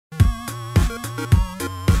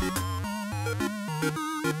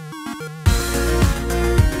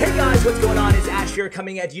guys, what's going on? It's Ash here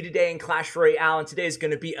coming at you today in Clash Royale, and today is going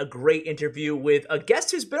to be a great interview with a guest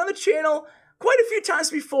who's been on the channel quite a few times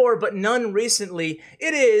before, but none recently.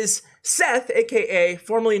 It is Seth, aka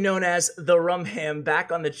formerly known as TheRumHam,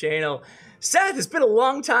 back on the channel. Seth, it's been a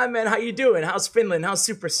long time, man. How you doing? How's Finland? How's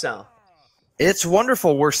Supercell? It's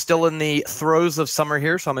wonderful. We're still in the throes of summer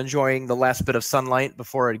here, so I'm enjoying the last bit of sunlight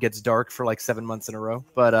before it gets dark for like 7 months in a row.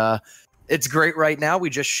 But it's great right now. We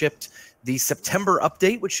just shipped the September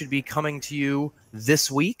update, which should be coming to you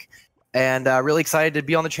this week, and really excited to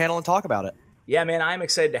be on the channel and talk about it. Yeah, man, I'm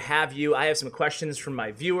excited to have you. I have some questions from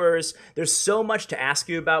my viewers. There's so much to ask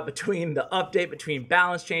you about between the update, between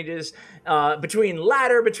balance changes, between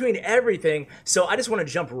ladder, between everything. So I just want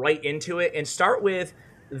to jump right into it and start with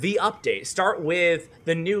the update. Start with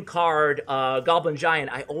the new card, Goblin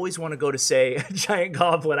Giant. I always want to go to say Giant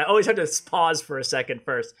Goblin. I always have to pause for a second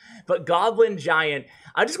first. But Goblin Giant,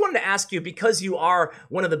 I just wanted to ask you, because you are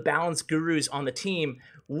one of the balance gurus on the team,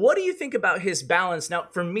 what do you think about his balance? Now,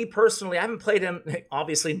 for me personally, I haven't played him,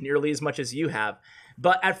 obviously, nearly as much as you have.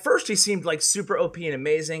 But at first, he seemed like super OP and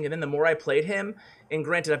amazing. And then the more I played him, and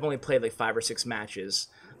granted, I've only played like 5 or 6 matches,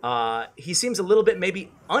 he seems a little bit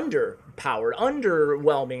maybe underpowered,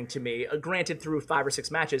 underwhelming to me, granted through 5 or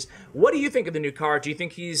 6 matches. What do you think of the new card? Do you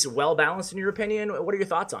think he's well-balanced in your opinion? What are your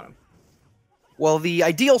thoughts on him? Well, the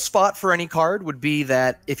ideal spot for any card would be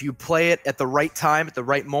that if you play it at the right time, at the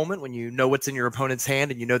right moment, when you know what's in your opponent's hand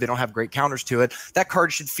and you know they don't have great counters to it, that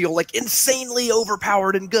card should feel like insanely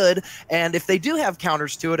overpowered and good. And if they do have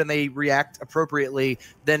counters to it and they react appropriately,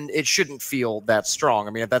 then it shouldn't feel that strong.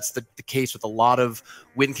 I mean, if that's the case with a lot of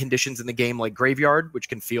win conditions in the game, like Graveyard, which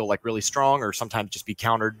can feel like really strong or sometimes just be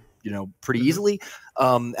countered, you know, pretty easily.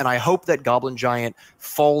 And I hope that Goblin Giant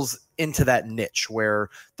falls into that niche where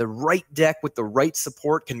the right deck with the right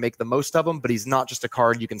support can make the most of him, but he's not just a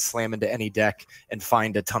card you can slam into any deck and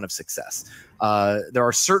find a ton of success. There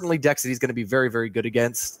are certainly decks that he's going to be very, very good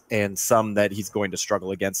against, and some that he's going to struggle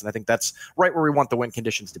against. And I think that's right where we want the win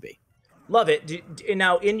conditions to be. Love it.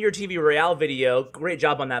 Now, in your TV Royale video, great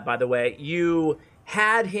job on that, by the way, you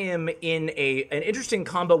had him in an interesting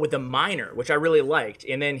combo with the Miner, which I really liked,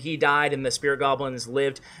 and then he died and the Spirit Goblins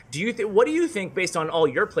lived. What do you think, based on all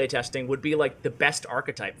your playtesting, would be like the best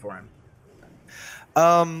archetype for him?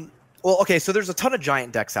 Well, okay, so there's a ton of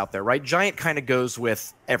Giant decks out there, right? Giant kind of goes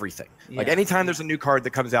with everything. Yeah. Like anytime there's a new card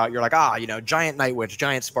that comes out, you're like, you know, Giant Night Witch,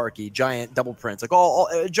 Giant Sparky, Giant Double Prince.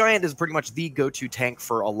 Like Giant is pretty much the go-to tank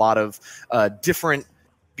for a lot of different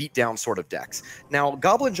beatdown sort of decks. Now,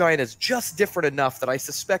 Goblin Giant is just different enough that I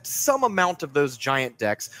suspect some amount of those Giant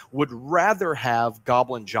decks would rather have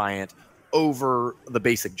Goblin Giant over the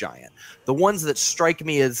basic Giant. The ones that strike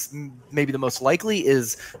me as maybe the most likely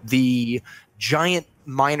is the Giant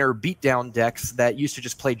Miner beatdown decks that used to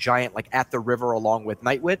just play Giant like at the river along with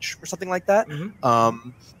Night Witch or something like that.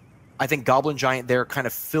 I think Goblin Giant there kind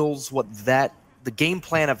of fills the game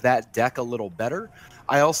plan of that deck a little better.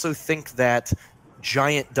 I also think that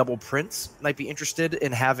Giant Double Prince might be interested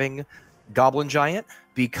in having Goblin Giant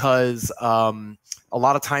because a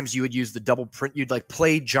lot of times you would use the double print. You'd like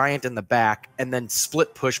play Giant in the back and then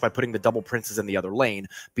split push by putting the double princes in the other lane.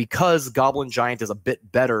 Because Goblin Giant is a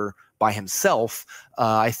bit better by himself,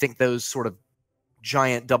 I think those sort of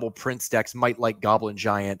Giant Double Prince decks might like Goblin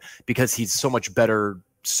Giant because he's so much better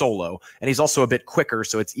solo. And he's also a bit quicker,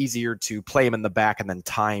 so it's easier to play him in the back and then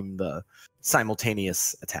time the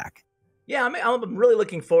simultaneous attack. Yeah, I'm really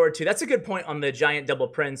looking forward to. That's a good point on the Giant Double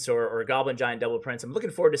Prince or Goblin Giant Double Prince. I'm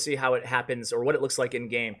looking forward to see how it happens or what it looks like in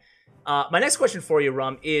game. My next question for you,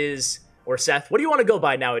 Rum, is, or Seth, what do you want to go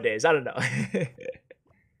by nowadays? I don't know.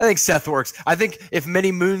 I think Seth works. I think if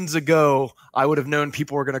many moons ago I would have known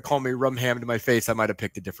people were going to call me RumHam to my face, I might have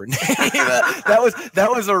picked a different name. that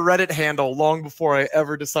was a Reddit handle long before I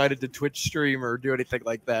ever decided to Twitch stream or do anything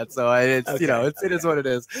like that. So it is what it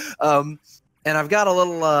is. And I've got a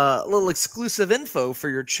little exclusive info for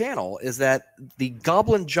your channel, is that the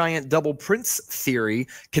Goblin Giant Double Prince theory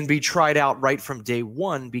can be tried out right from day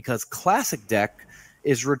one because Classic Deck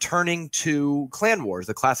is returning to Clan Wars.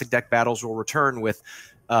 The Classic Deck battles will return with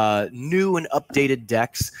new and updated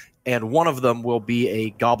decks, and one of them will be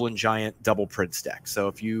a Goblin Giant Double Prince deck. So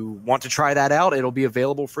if you want to try that out, it'll be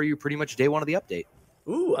available for you pretty much day one of the update.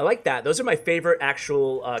 Ooh, I like that. Those are my favorite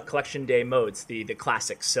actual collection day modes, the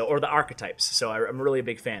classics, or the archetypes. So I'm really a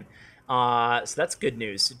big fan. So that's good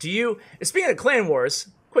news. Speaking of Clan Wars,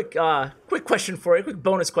 quick question for you, quick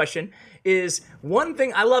bonus question, is one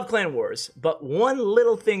thing, I love Clan Wars, but one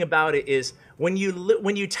little thing about it is when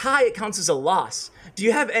you tie, it counts as a loss. Do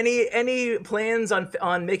you have any plans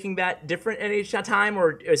on making that different any time,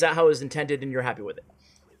 or is that how it was intended and you're happy with it?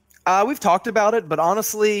 We've talked about it, but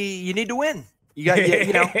honestly, you need to win. You got,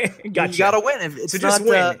 you know, Gotcha. you got to win. It's so just not,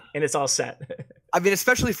 win, and it's all set. I mean,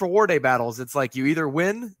 especially for War Day battles, it's like you either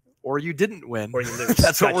win or you didn't win. Or you lose.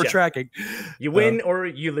 That's what we're tracking. You win or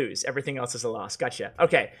you lose. Everything else is a loss. Gotcha.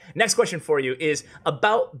 Okay. Next question for you is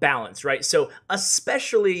about balance, right? So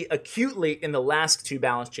especially acutely in the last 2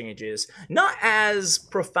 balance changes, not as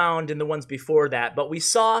profound in the ones before that, but we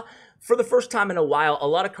saw for the first time in a while, a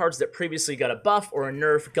lot of cards that previously got a buff or a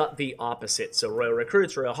nerf got the opposite. So Royal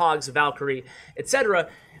Recruits, Royal Hogs, Valkyrie, etc.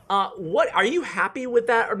 What are you happy with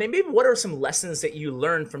that? Or maybe what are some lessons that you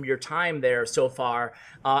learned from your time there so far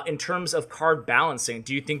in terms of card balancing?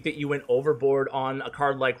 Do you think that you went overboard on a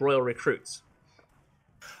card like Royal Recruits?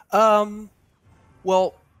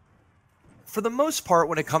 Well, for the most part,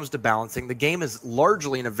 when it comes to balancing, the game is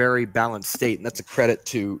largely in a very balanced state, and that's a credit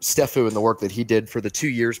to Stefu and the work that he did for the 2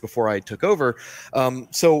 years before I took over.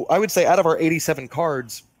 So I would say out of our 87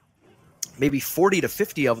 cards, maybe 40 to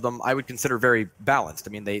 50 of them I would consider very balanced.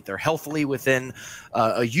 I mean, they're healthily within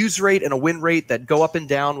a use rate and a win rate that go up and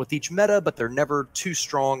down with each meta, but they're never too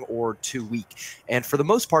strong or too weak. And for the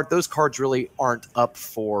most part, those cards really aren't up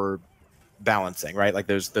for balancing, right? Like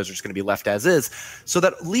those are just going to be left as is. So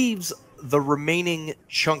that leaves the remaining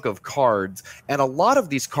chunk of cards. And a lot of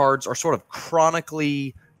these cards are sort of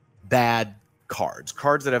chronically bad cards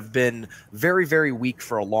that have been very, very weak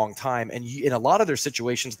for a long time. And in a lot of their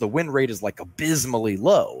situations, the win rate is like abysmally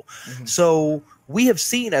low. So we have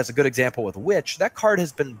seen, as a good example with Witch, that card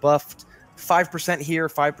has been buffed 5% here,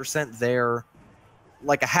 5% there,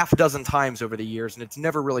 like a half dozen times over the years, and it's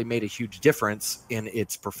never really made a huge difference in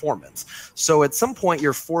its performance. So at some point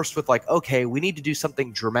you're forced with like, okay, we need to do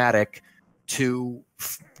something dramatic to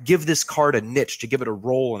give this card a niche, to give it a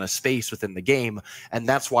role and a space within the game. And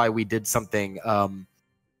that's why we did something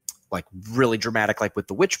like really dramatic, like with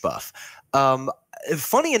the Witch buff.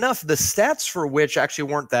 Funny enough, the stats for Witch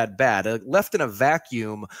actually weren't that bad. Left in a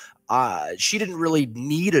vacuum, she didn't really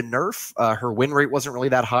need a nerf. Her win rate wasn't really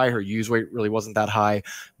that high. Her use rate really wasn't that high.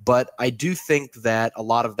 But I do think that a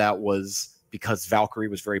lot of that was because Valkyrie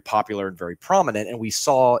was very popular and very prominent. And we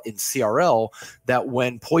saw in CRL that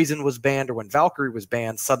when Poison was banned or when Valkyrie was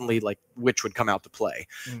banned, suddenly like Witch would come out to play.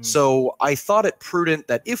 So I thought it prudent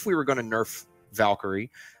that if we were going to nerf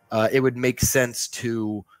Valkyrie, it would make sense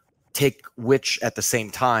to take Witch at the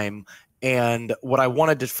same time. And what I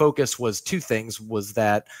wanted to focus was 2 things, was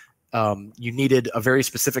that you needed a very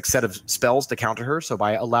specific set of spells to counter her. So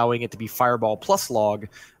by allowing it to be Fireball plus Log,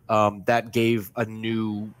 that gave a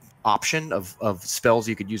new option of spells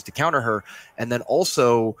you could use to counter her. And then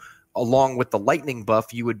also, along with the lightning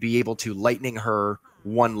buff, you would be able to lightning her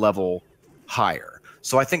 1 level higher.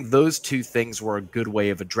 So I think those 2 things were a good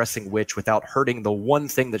way of addressing Witch without hurting the one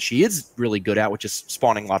thing that she is really good at, which is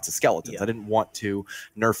spawning lots of skeletons. I didn't want to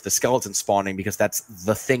nerf the skeleton spawning because that's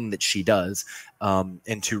the thing that she does.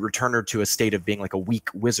 And to return her to a state of being like a weak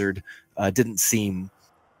wizard didn't seem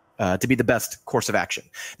to be the best course of action.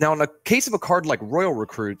 Now, in the case of a card like Royal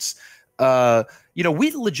Recruits, you know,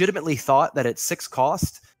 we legitimately thought that at 6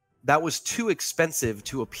 cost, that was too expensive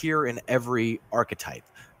to appear in every archetype.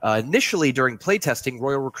 Initially, during playtesting,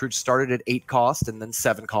 Royal Recruits started at 8 cost and then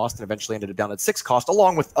 7 cost and eventually ended up down at 6 cost,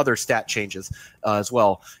 along with other stat changes as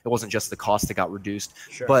well. It wasn't just the cost that got reduced.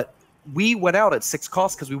 But we went out at 6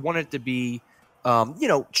 cost because we wanted it to be, you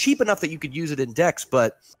know, cheap enough that you could use it in decks,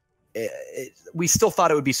 but we still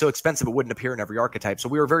thought it would be so expensive it wouldn't appear in every archetype. So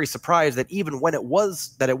we were very surprised that even when it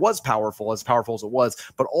was powerful as it was,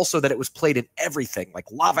 but also that it was played in everything. Like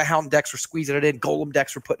Lava Hound decks were squeezing it in, Golem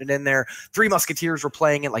decks were putting it in there, 3 Musketeers were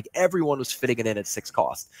playing it, like everyone was fitting it in at 6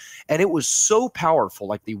 cost. And it was so powerful,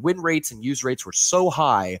 like the win rates and use rates were so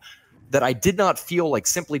high that I did not feel like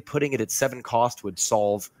simply putting it at 7 cost would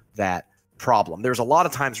solve that problem. There's a lot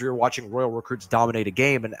of times we were watching Royal Recruits dominate a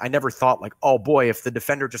game, and I never thought like, oh boy, if the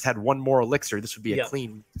defender just had 1 more elixir, this would be a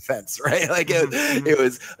clean defense, right? Like it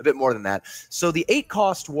was a bit more than that. So the 8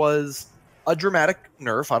 cost was a dramatic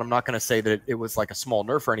nerf. I'm not going to say that it was like a small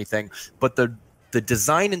nerf or anything, but the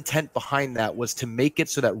design intent behind that was to make it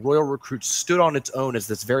so that Royal Recruits stood on its own as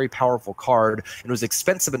this very powerful card and was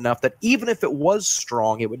expensive enough that even if it was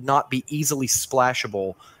strong, it would not be easily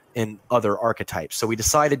splashable in other archetypes. So we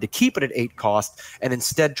decided to keep it at 8 cost and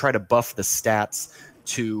instead try to buff the stats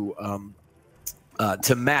to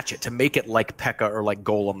match it, to make it like P.E.K.K.A or like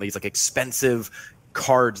Golem, these like expensive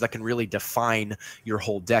cards that can really define your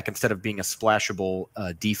whole deck instead of being a splashable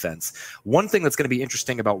defense. One thing that's going to be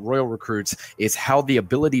interesting about Royal Recruits is how the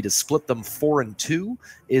ability to split them 4 and 2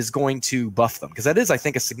 is going to buff them, because that is, I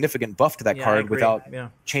think, a significant buff to that card without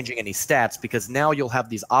changing any stats, because now you'll have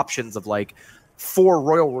these options of like 4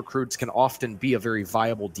 royal recruits can often be a very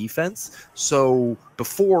viable defense. So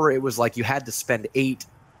before, it was like you had to spend 8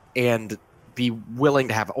 and be willing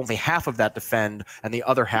to have only half of that defend, and the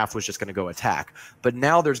other half was just going to go attack. But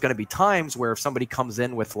now there's going to be times where if somebody comes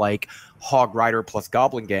in with like Hog Rider plus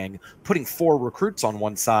Goblin Gang, putting 4 recruits on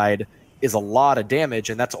one side is a lot of damage,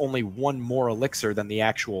 and that's only 1 more elixir than the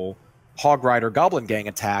actual Hog Rider Goblin Gang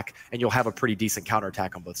attack, and you'll have a pretty decent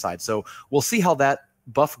counterattack on both sides. So we'll see how that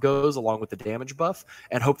buff goes along with the damage buff,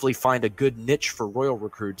 and hopefully find a good niche for royal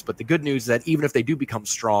recruits. But the good news is that even if they do become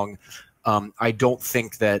strong, I don't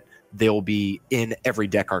think that they'll be in every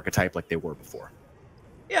deck archetype like they were before.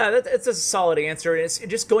 Yeah, that's a solid answer. And it's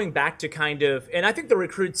just going back to kind of, and I think the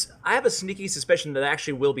recruits, I have a sneaky suspicion that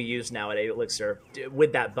actually will be used now at 8 Elixir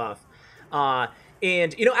with that buff.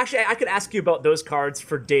 And, you know, actually, I could ask you about those cards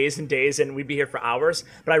for days and days, and we'd be here for hours.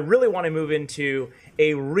 But I really want to move into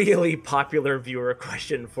a really popular viewer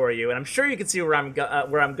question for you. And I'm sure you can see where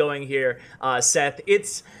I'm going here, Seth.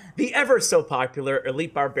 It's the ever so popular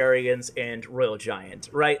Elite Barbarians and Royal Giant,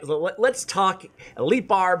 right? Let's talk Elite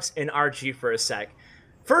Barbs and RG for a sec.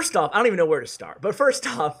 First off, I don't even know where to start. But first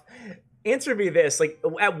off, answer me this. Like,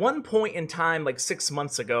 at one point in time, like 6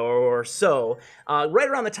 months ago or so, right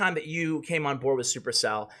around the time that you came on board with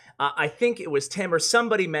Supercell, I think it was Tim or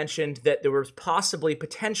somebody mentioned that there was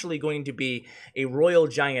potentially going to be a Royal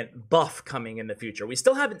Giant buff coming in the future. We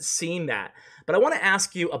still haven't seen that. But I want to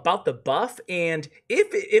ask you about the buff, and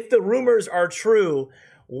if the rumors are true,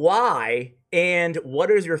 why, and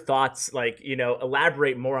what is your thoughts? Like, you know,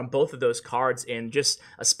 elaborate more on both of those cards, and just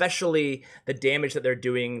especially the damage that they're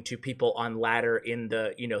doing to people on ladder in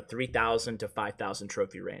the, you know, 3,000 to 5,000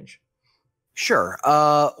 trophy range. Sure.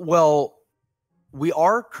 Well, we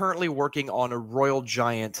are currently working on a Royal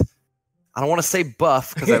Giant. I don't want to say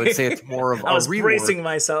buff, because I would say it's more of a I was rework. bracing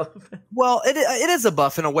myself. Well, it is a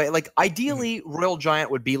buff in a way. Like, ideally, Royal Giant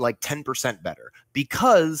would be like 10% better,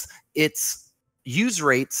 because its use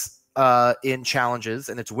rates in challenges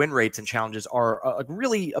and its win rates in challenges are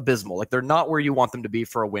really abysmal. Like, they're not where you want them to be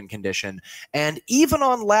for a win condition. And even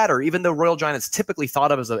on ladder, even though Royal Giant is typically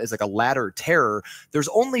thought of as like a ladder terror, there's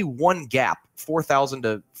only one gap, 4,000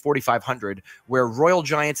 to 4,500, where Royal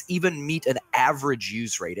Giants even meet an average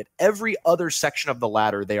use rate. At every other section of the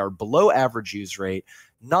ladder, they are below average use rate.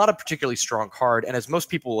 Not a particularly strong card, and as most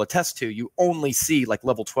people will attest to, you only see like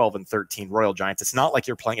level 12 and 13 Royal Giants. It's not like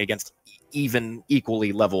you're playing against even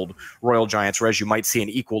equally leveled Royal Giants, whereas you might see an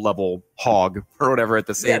equal level Hog or whatever at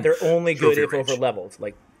the same. Yeah, they're only good if range. over leveled.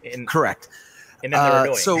 Like, correct. And then they're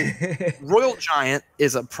annoying. So Royal Giant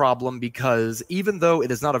is a problem because even though it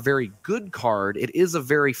is not a very good card, it is a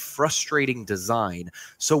very frustrating design.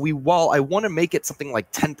 So while I want to make it something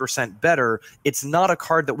like 10% better, it's not a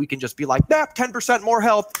card that we can just be like, nah, 10% more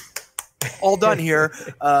health, all done here,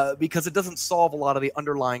 because it doesn't solve a lot of the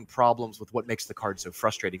underlying problems with what makes the card so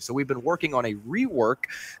frustrating. So we've been working on a rework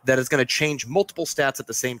that is going to change multiple stats at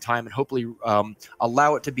the same time and hopefully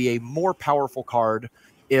allow it to be a more powerful card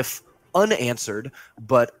if unanswered,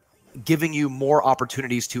 but giving you more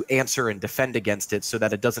opportunities to answer and defend against it, so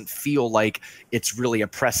that it doesn't feel like it's really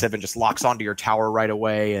oppressive and just locks onto your tower right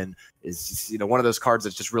away and is just, you know, one of those cards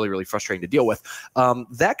that's just really, really frustrating to deal with.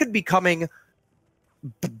 That could be coming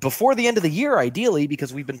before the end of the year, ideally,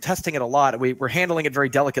 because we've been testing it a lot. We're handling it very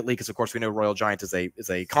delicately because, of course, we know Royal Giant is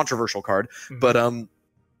a controversial card, but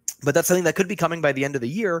that's something that could be coming by the end of the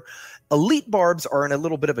year. Elite Barbs are in a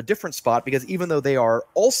little bit of a different spot, because even though they are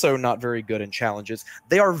also not very good in challenges,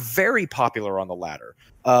 they are very popular on the ladder.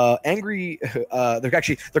 They're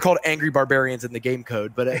called Angry Barbarians in the game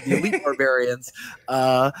code, but the Elite Barbarians,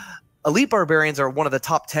 Elite Barbarians are one of the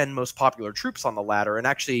top 10 most popular troops on the ladder, and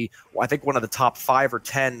actually, I think one of the top 5 or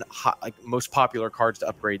 10 most popular cards to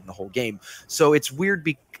upgrade in the whole game. So it's weird.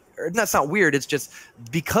 That's not weird. It's just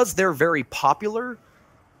because they're very popular,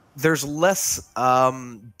 there's less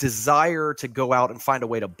desire to go out and find a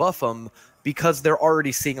way to buff them, because they're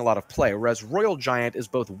already seeing a lot of play. Whereas Royal Giant is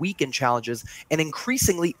both weak in challenges and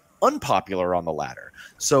increasingly unpopular on the ladder.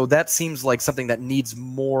 So that seems like something that needs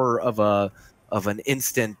more of an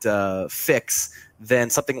instant fix than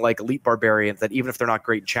something like Elite Barbarians, that even if they're not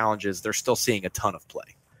great in challenges, they're still seeing a ton of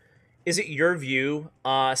play. Is it your view,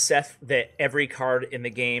 Seth, that every card in the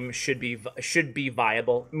game should be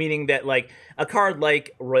viable? Meaning that, like, a card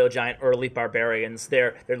like Royal Giant or Elite Barbarians,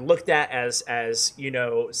 they're looked at as you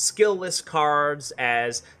know, skillless cards,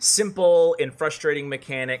 as simple and frustrating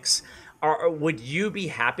mechanics. Would you be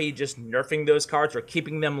happy just nerfing those cards or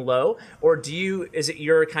keeping them low, or is it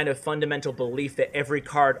your kind of fundamental belief that every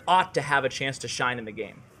card ought to have a chance to shine in the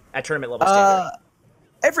game at tournament level standard?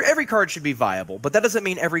 Every card should be viable, but that doesn't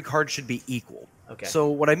mean every card should be equal. Okay. So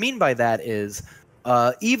what I mean by that is,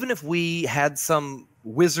 even if we had some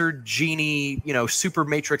wizard genie, super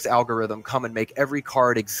matrix algorithm come and make every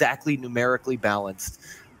card exactly numerically balanced,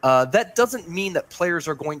 that doesn't mean that players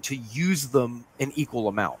are going to use them in equal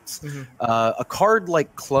amounts. Mm-hmm. A card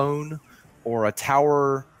like Clone or a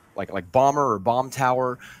tower like Bomber or Bomb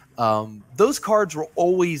Tower, those cards will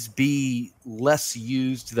always be less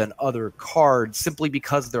used than other cards simply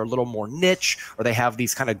because they're a little more niche, or they have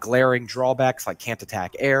these kind of glaring drawbacks like can't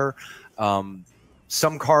attack air.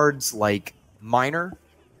 Some cards like Miner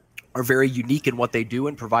are very unique in what they do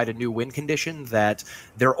and provide a new win condition that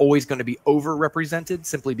they're always going to be overrepresented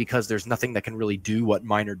simply because there's nothing that can really do what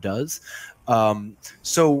Miner does.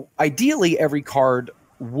 So ideally, every card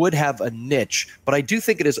would have a niche, but I do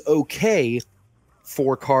think it is okay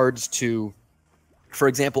for cards to, for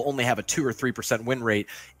example, only have a 2 or 3% win rate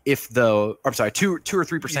if the, I'm sorry, 2 or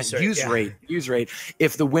 3% use rate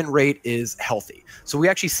if the win rate is healthy. So we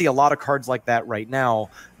actually see a lot of cards like that right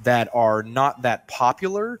now that are not that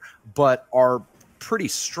popular, but are pretty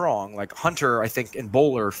strong. Like Hunter, I think, and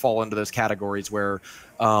Bowler fall into those categories where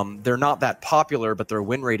they're not that popular, but their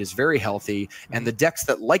win rate is very healthy. Mm-hmm. And the decks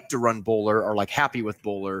that like to run Bowler are like happy with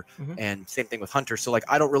Bowler, mm-hmm. and same thing with Hunter. So like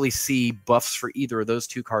I don't really see buffs for either of those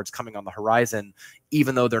two cards coming on the horizon,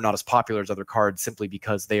 even though they're not as popular as other cards, simply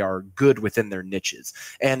because they are good within their niches.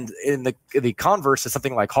 And in the converse is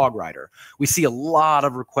something like Hog Rider. We see a lot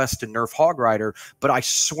of requests to nerf Hog Rider, but I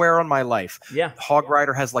swear on my life, Hog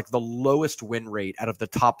Rider has like the lowest win rate out of the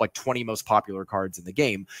top like 20 most popular cards in the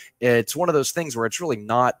game. It's one of those things where it's really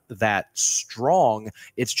not that strong.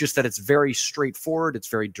 It's just that it's very straightforward. It's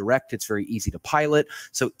very direct. It's very easy to pilot.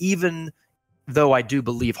 So even though I do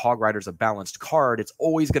believe Hog Rider's a balanced card, it's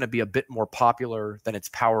always going to be a bit more popular than its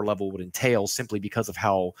power level would entail, simply because of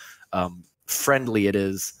how friendly it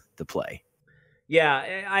is to play.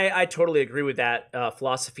 Yeah, I totally agree with that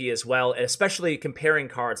philosophy as well, and especially comparing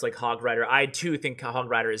cards like Hog Rider. I too think Hog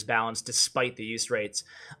Rider is balanced despite the use rates.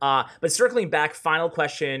 But circling back, final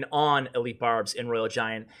question on Elite Barbs in Royal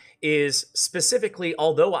Giant is specifically,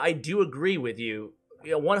 although I do agree with you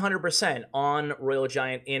 100% on Royal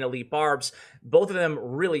Giant and Elite Barbs, both of them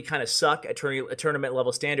really kind of suck at tournament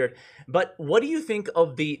level standard. But what do you think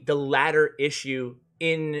of the ladder issue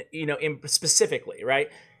in specifically, right?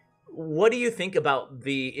 What do you think about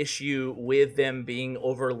the issue with them being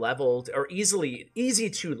over leveled or easy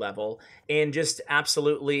to level and just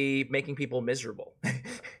absolutely making people miserable?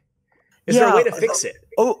 Is there a way to fix it?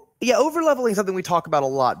 Oh, yeah, over-leveling is something we talk about a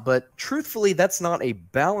lot, but truthfully, that's not a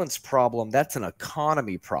balance problem. That's an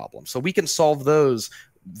economy problem. So we can solve those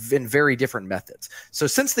in very different methods. So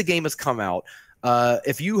since the game has come out,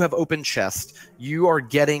 if you have open chest, you are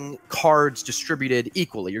getting cards distributed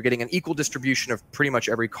equally. You're getting an equal distribution of pretty much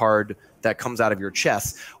every card that comes out of your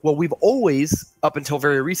chest. Well, we've always, up until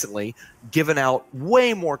very recently, given out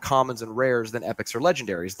way more commons and rares than epics or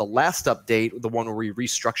legendaries. The last update, the one where we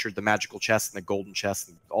restructured the magical chest and the golden chest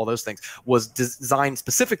and all those things, was designed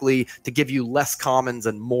specifically to give you less commons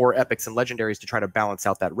and more epics and legendaries to try to balance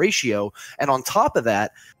out that ratio. And on top of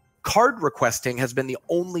that, card requesting has been the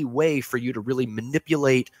only way for you to really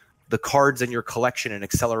manipulate the cards in your collection and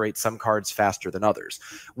accelerate some cards faster than others.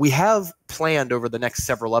 We have planned over the next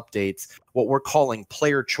several updates what we're calling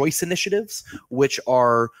player choice initiatives, which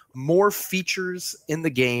are more features in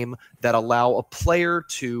the game that allow a player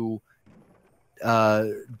to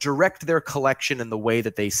direct their collection in the way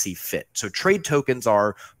that they see fit. So trade tokens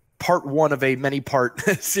are part one of a many-part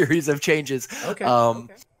series of changes.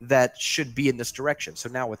 That should be in this direction. So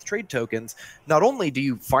now with trade tokens, not only do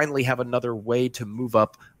you finally have another way to move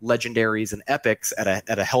up legendaries and epics at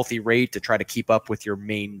a healthy rate to try to keep up with your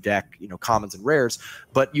main deck, commons and rares,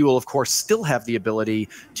 but you will of course still have the ability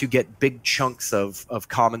to get big chunks of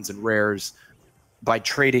commons and rares by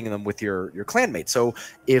trading them with your clanmate. So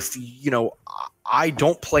if I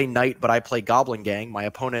don't play Knight, but I play Goblin Gang, my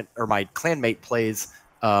opponent or my clanmate plays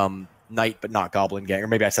Knight but not Goblin Gang, or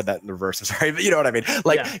maybe I said that in the reverse, I'm sorry, but you know what I mean.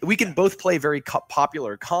 We can both play very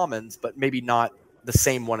popular commons, but maybe not the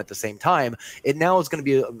same one at the same time. It now is going to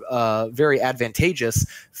be very advantageous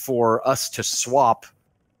for us to swap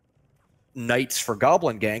Knights for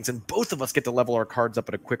Goblin Gangs, and both of us get to level our cards up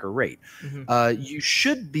at a quicker rate. Mm-hmm. You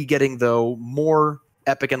should be getting, though, more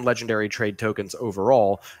epic and legendary trade tokens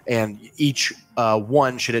overall, and each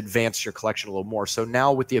one should advance your collection a little more. So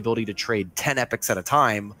now with the ability to trade 10 epics at a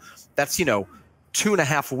time, that's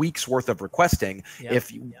 2.5 weeks worth of requesting. If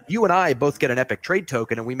you and I both get an epic trade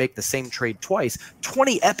token and we make the same trade twice,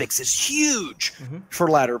 20 epics is huge for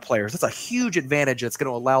ladder players. That's a huge advantage that's going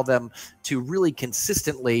to allow them to really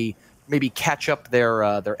consistently maybe catch up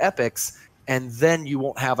their epics. And then you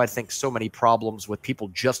won't have, I think, so many problems with people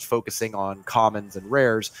just focusing on commons and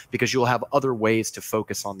rares, because you'll have other ways to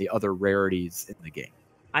focus on the other rarities in the game.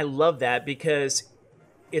 I love that, because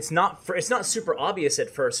it's not super obvious at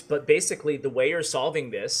first, but basically the way you're solving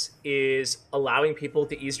this is allowing people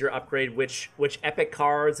to easier upgrade which epic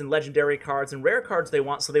cards and legendary cards and rare cards they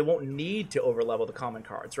want, so they won't need to overlevel the common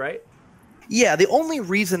cards, right? Yeah, the only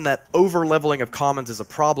reason that over-leveling of commons is a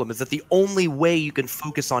problem is that the only way you can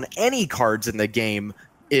focus on any cards in the game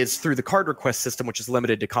is through the card request system, which is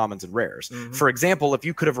limited to commons and rares. For example, if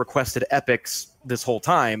you could have requested epics this whole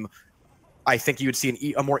time, I think you would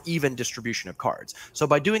see a more even distribution of cards. So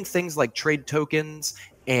by doing things like trade tokens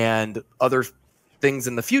and other things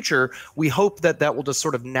in the future, we hope that that will just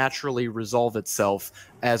sort of naturally resolve itself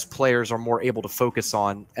as players are more able to focus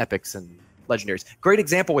on epics and legendaries. Great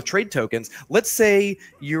example with trade tokens. Let's say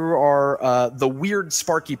you are the weird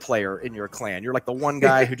Sparky player in your clan. You're like the one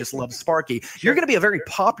guy who just loves Sparky. You're going to be a very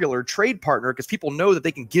popular trade partner because people know that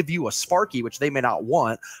they can give you a Sparky, which they may not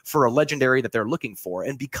want, for a legendary that they're looking for.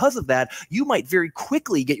 And because of that, you might very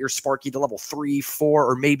quickly get your Sparky to level 3,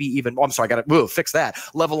 4, or maybe even, oh, I'm sorry, I got to fix that,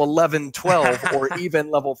 level 11, 12, or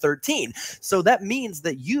even level 13. So that means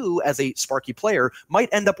that you, as a Sparky player, might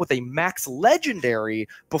end up with a max legendary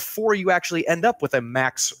before you actually end up with a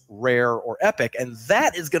max rare or epic, and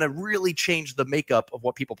that is going to really change the makeup of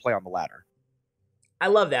what people play on the ladder. I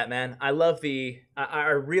love that, man. I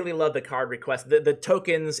really love the card request. The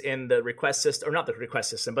tokens in the request system, or not the request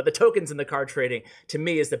system, but the tokens in the card trading, to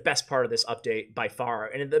me, is the best part of this update by far,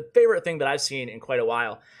 and the favorite thing that I've seen in quite a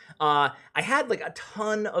while. I had like a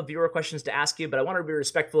ton of viewer questions to ask you, but I want to be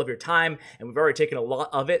respectful of your time, and we've already taken a lot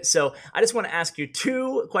of it. So I just want to ask you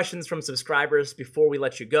 2 questions from subscribers before we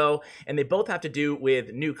let you go, and they both have to do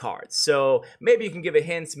with new cards. So maybe you can give a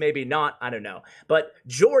hint, maybe not, I don't know. But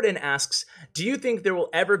Jordan asks, do you think there will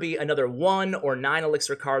ever be another 1 or 9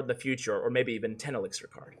 elixir card in the future, or maybe even 10 elixir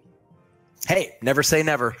card? Hey, never say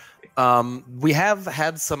never. We have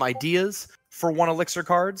had some ideas for 1 elixir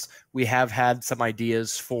cards. We have had some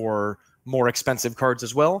ideas for more expensive cards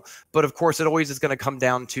as well. But of course, it always is going to come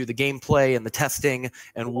down to the gameplay and the testing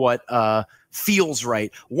and what feels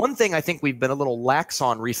right. One thing I think we've been a little lax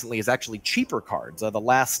on recently is actually cheaper cards. The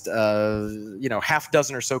last half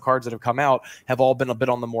dozen or so cards that have come out have all been a bit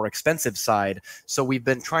on the more expensive side. So we've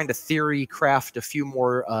been trying to theory craft a few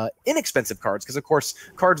more inexpensive cards, because of course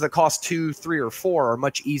cards that cost 2, 3, or 4 are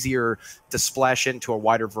much easier to splash into a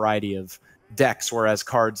wider variety of decks, whereas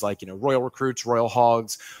cards like Royal Recruits, Royal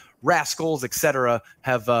Hogs, Rascals, etc.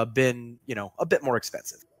 have been a bit more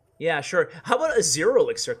expensive. Yeah, sure. How about a 0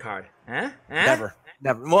 elixir card? Never.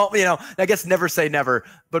 Well, I guess never say never,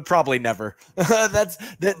 but probably never.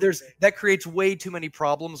 That creates way too many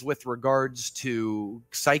problems with regards to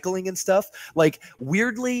cycling and stuff. Like,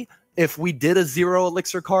 weirdly, if we did a 0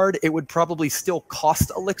 elixir card, it would probably still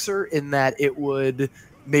cost elixir, in that it would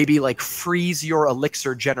maybe like freeze your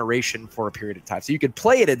elixir generation for a period of time. So you could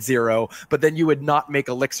play it at 0, but then you would not make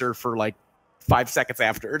elixir for like 5 seconds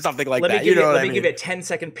after, or something like that. Let me give you a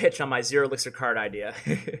 10-second pitch on my 0 elixir card idea.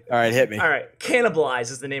 All right, hit me. All right,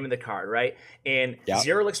 Cannibalize is the name of the card, right? And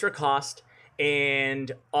 0 elixir cost,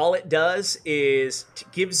 and all it does is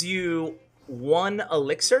gives you 1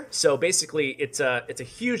 elixir. So basically, it's a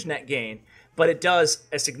huge net gain, but it does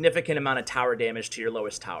a significant amount of tower damage to your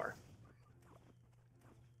lowest tower.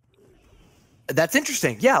 That's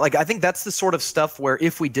interesting. Yeah, like I think that's the sort of stuff where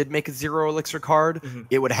if we did make a 0 elixir card,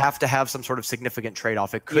 it would have to have some sort of significant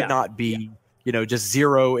trade-off. It could not be, just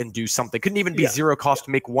 0 and do something. Couldn't even be 0 cost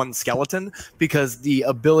to make 1 skeleton, because the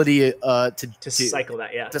ability to cycle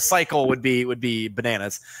that, to cycle would be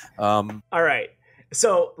bananas. All right.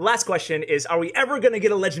 So last question is, are we ever going to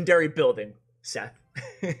get a legendary building, Seth?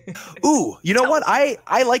 Ooh, you know what?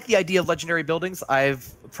 I like the idea of legendary buildings. I've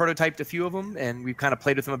prototyped a few of them, and we've kind of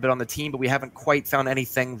played with them a bit on the team, but we haven't quite found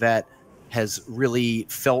anything that has really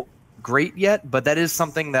felt great yet. But that is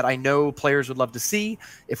something that I know players would love to see.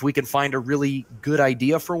 If we can find a really good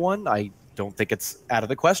idea for one, I don't think it's out of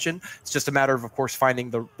the question. It's just a matter of course, finding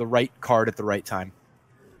the right card at the right time.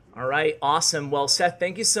 All right, awesome. Well, Seth,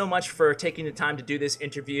 thank you so much for taking the time to do this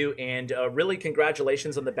interview, and really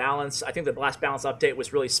congratulations on the balance. I think the last balance update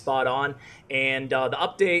was really spot on, and the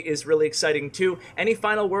update is really exciting too. Any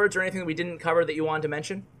final words or anything that we didn't cover that you wanted to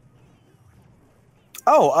mention?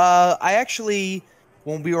 Oh, I actually,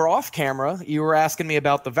 when we were off camera, you were asking me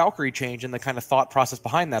about the Valkyrie change and the kind of thought process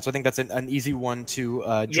behind that, so I think that's an easy one to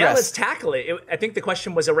address. Yeah, let's tackle it. I think the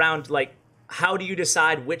question was around, like, how do you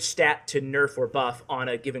decide which stat to nerf or buff on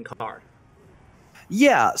a given card?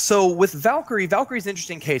 Yeah, so with Valkyrie's an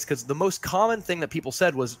interesting case, because the most common thing that people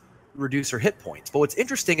said was, reduce her hit points. But what's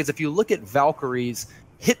interesting is if you look at Valkyrie's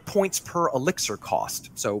hit points per elixir cost,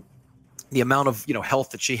 so the amount of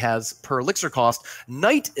health that she has per elixir cost,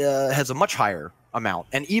 Knight has a much higher amount.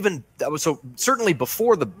 And even so, certainly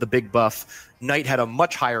before the big buff, Knight had a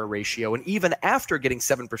much higher ratio. And even after getting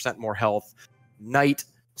 7% more health, Knight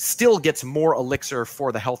still gets more elixir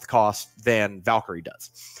for the health cost than Valkyrie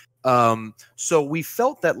does. So we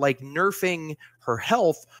felt that like nerfing her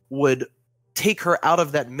health would take her out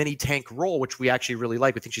of that mini tank role, which we actually really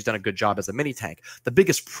like. We think she's done a good job as a mini tank. The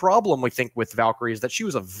biggest problem we think with Valkyrie is that she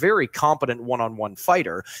was a very competent one-on-one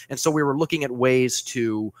fighter. And so we were looking at ways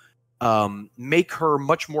to make her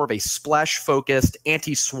much more of a splash-focused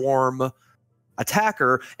anti-swarm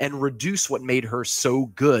attacker and reduce what made her so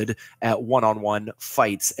good at one-on-one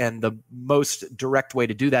fights. And the most direct way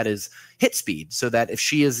to do that is hit speed, so that if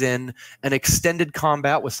she is in an extended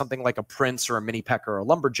combat with something like a Prince or a Mini Peck or a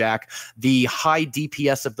Lumberjack, the high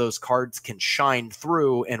DPS of those cards can shine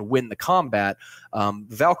through and win the combat.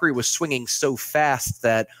 Valkyrie was swinging so fast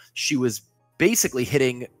that she was basically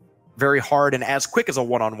hitting very hard and as quick as a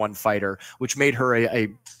one-on-one fighter, which made her a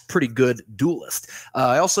pretty good duelist.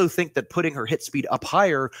 I also think that putting her hit speed up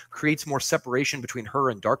higher creates more separation between her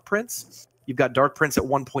and Dark Prince. You've got Dark Prince at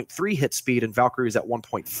 1.3 hit speed and Valkyrie's at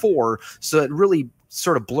 1.4, so it really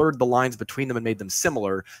sort of blurred the lines between them and made them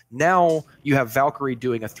similar. Now you have Valkyrie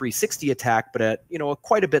doing a 360 attack, but at a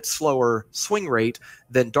quite a bit slower swing rate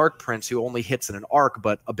than Dark Prince, who only hits in an arc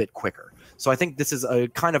but a bit quicker. So I think this is a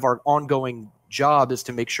kind of our ongoing job, is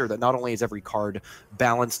to make sure that not only is every card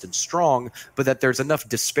balanced and strong, but that there's enough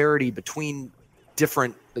disparity between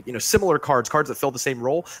different, similar cards that fill the same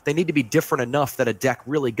role. They need to be different enough that a deck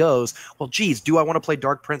really goes, well, geez, do I want to play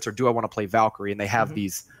Dark Prince or do I want to play Valkyrie? And they have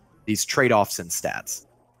these trade-offs in stats.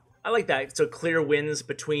 I like that. So clear wins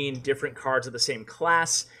between different cards of the same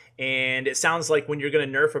class. And it sounds like when you're going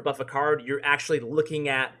to nerf or buff a card, you're actually looking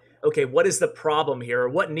at, okay, what is the problem here? Or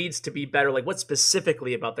what needs to be better? Like, what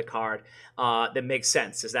specifically about the card that makes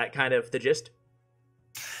sense? Is that kind of the gist?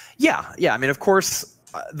 Yeah. I mean, of course,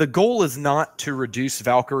 the goal is not to reduce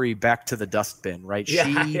Valkyrie back to the dustbin, right?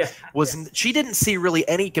 She didn't see really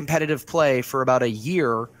any competitive play for about a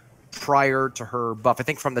year prior to her buff. I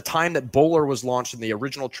think from the time that Bowler was launched and the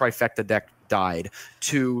original Trifecta deck died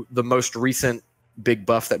to the most recent big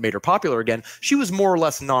buff that made her popular again, she was more or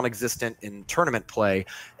less non-existent in tournament play.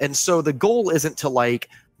 And so the goal isn't to like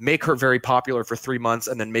make her very popular for 3 months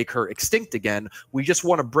and then make her extinct again. We just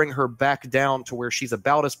want to bring her back down to where she's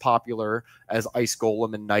about as popular as Ice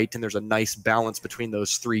Golem and Knight, and there's a nice balance between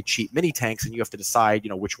those three cheap mini tanks, and you have to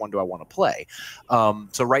decide, which one do I want to play.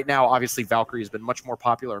 So right now, obviously, Valkyrie has been much more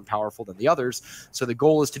popular and powerful than the others. So the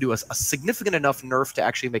goal is to do a significant enough nerf to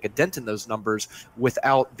actually make a dent in those numbers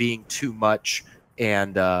without being too much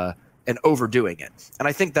and overdoing it. And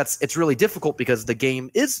I think it's really difficult because the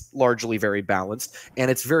game is largely very balanced,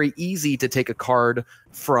 and it's very easy to take a card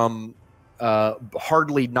from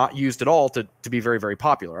hardly not used at all to be very, very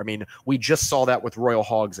popular. I mean, we just saw that with Royal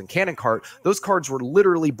Hogs and Cannon Cart. Those cards were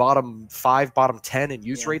literally bottom 5, bottom 10 in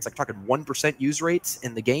use rates, like talking 1% use rates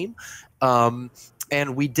in the game.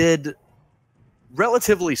 And we did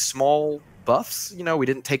relatively small buffs. We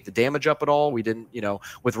didn't take the damage up at all. We didn't,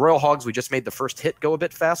 with Royal Hogs, we just made the first hit go a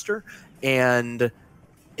bit faster, and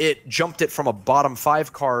it jumped it from a bottom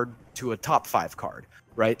 5 card to a top 5 card,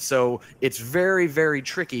 right? So it's very, very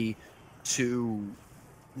tricky to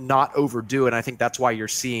not overdo it. And I think that's why you're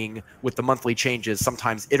seeing with the monthly changes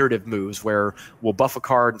sometimes iterative moves where we'll buff a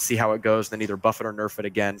card and see how it goes, then either buff it or nerf it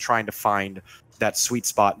again, trying to find that sweet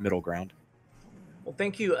spot middle ground. Well,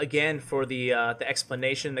 thank you again for the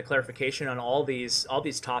explanation, the clarification on all these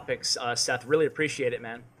topics, Seth. Really appreciate it,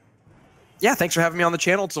 man. Yeah, thanks for having me on the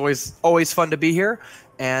channel. It's always fun to be here,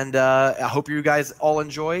 and I hope you guys all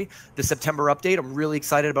enjoy the September update. I'm really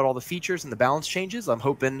excited about all the features and the balance changes. I'm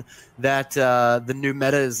hoping that the new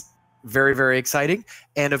meta is very, very exciting,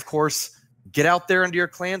 and of course, get out there into your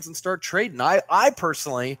clans and start trading. I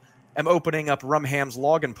personally am opening up RumHam's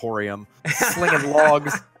Log Emporium, slinging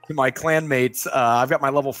logs to my clanmates. I've got my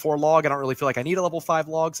level 4 log. I don't really feel like I need a level 5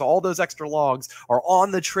 log, so all those extra logs are on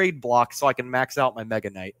the trade block so I can max out my Mega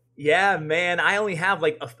Knight. Yeah, man. I only have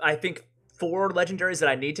I think 4 legendaries that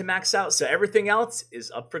I need to max out, so everything else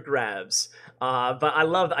is up for grabs. But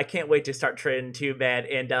I can't wait to start trading too, man.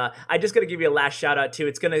 And I just gotta give you a last shout out too.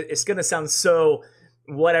 It's gonna sound so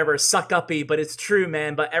whatever suck uppy, but it's true,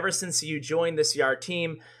 man. But ever since you joined the CR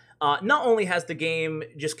team, not only has the game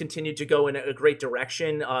just continued to go in a great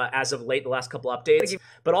direction as of late, the last couple updates,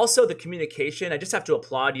 but also the communication. I just have to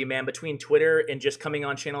applaud you, man, between Twitter and just coming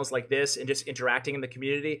on channels like this and just interacting in the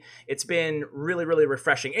community. It's been really, really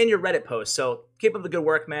refreshing. And your Reddit posts. So keep up the good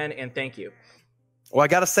work, man, and thank you. Well, I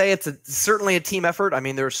got to say, it's certainly a team effort. I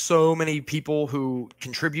mean, there's so many people who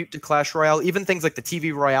contribute to Clash Royale, even things like the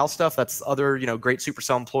TV Royale stuff. That's other, great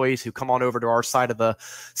Supercell employees who come on over to our side of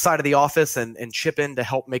the office and chip in to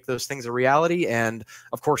help make those things a reality. And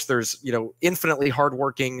of course, there's, infinitely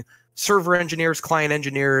hardworking server engineers, client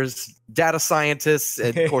engineers, data scientists,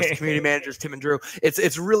 and of course community managers, Tim and Drew.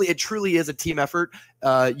 It truly is a team effort.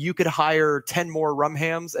 You could hire 10 more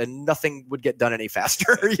RumHams and nothing would get done any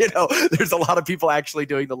faster. There's a lot of people actually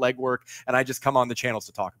doing the legwork, and I just come on the channels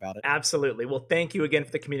to talk about it. Absolutely. Well, thank you again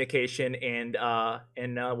for the communication, and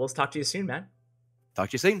we'll talk to you soon, man. Talk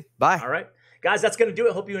to you soon. Bye. All right. Guys, that's going to do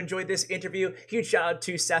it. Hope you enjoyed this interview. Huge shout out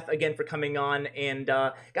to Seth again for coming on. And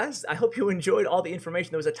guys, I hope you enjoyed all the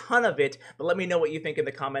information. There was a ton of it, but let me know what you think in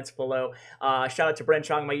the comments below. Shout out to Bren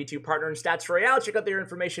Chong, my YouTube partner in Stats Royale. Check out their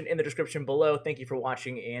information in the description below. Thank you for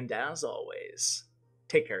watching. And as always,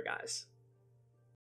 take care, guys.